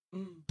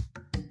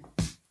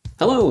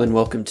Hello and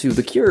welcome to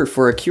The Cure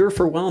for a Cure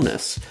for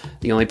Wellness,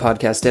 the only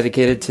podcast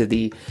dedicated to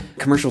the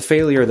commercial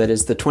failure that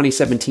is the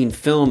 2017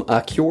 film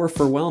A Cure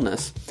for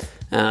Wellness.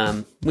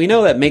 We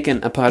know that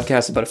making a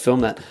podcast about a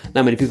film that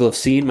not many people have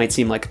seen might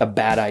seem like a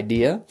bad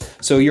idea,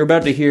 so you're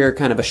about to hear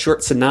kind of a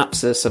short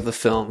synopsis of the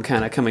film,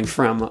 kind of coming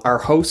from our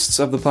hosts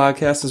of the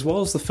podcast, as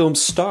well as the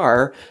film's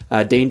star,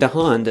 Dane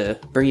DeHaan, to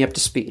bring you up to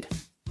speed.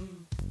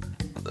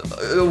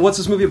 What's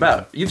this movie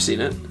about? You've seen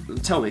it.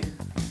 Tell me.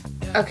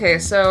 Okay,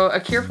 so A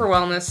Cure for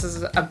Wellness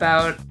is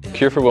about...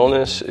 Cure for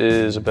Wellness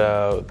is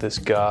about this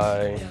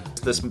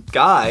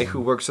guy who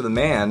works with a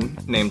man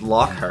named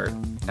Lockhart,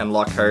 and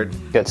Lockhart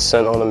gets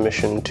sent on a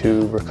mission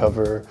to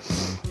recover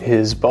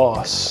his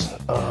boss,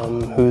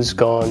 who's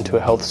gone to a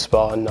health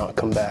spa and not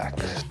come back.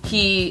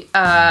 He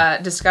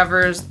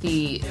discovers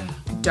the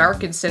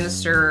dark and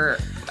sinister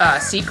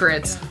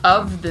secrets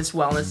of this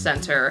wellness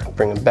center.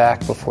 Bring him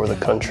back before the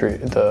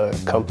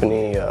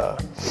company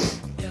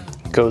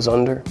goes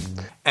under.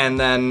 And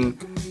then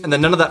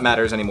none of that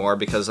matters anymore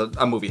because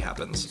a movie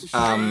happens.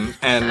 And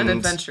an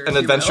adventure. An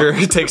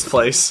adventure takes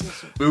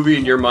place. Movie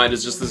in your mind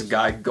is just this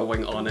guy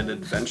going on an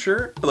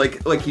adventure?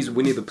 Like he's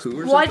Winnie the Pooh or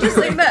something? Well, I just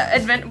think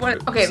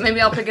that okay, maybe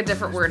I'll pick a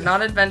different word.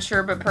 Not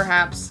adventure, but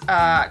perhaps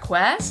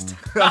quest?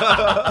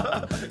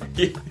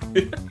 Yes.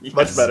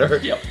 Much better.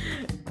 Yep.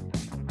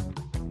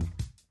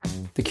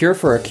 The Cure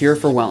for a Cure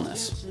for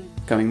Wellness.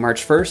 Coming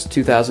March 1st,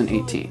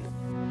 2018.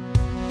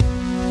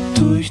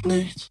 Tue ich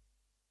nichts.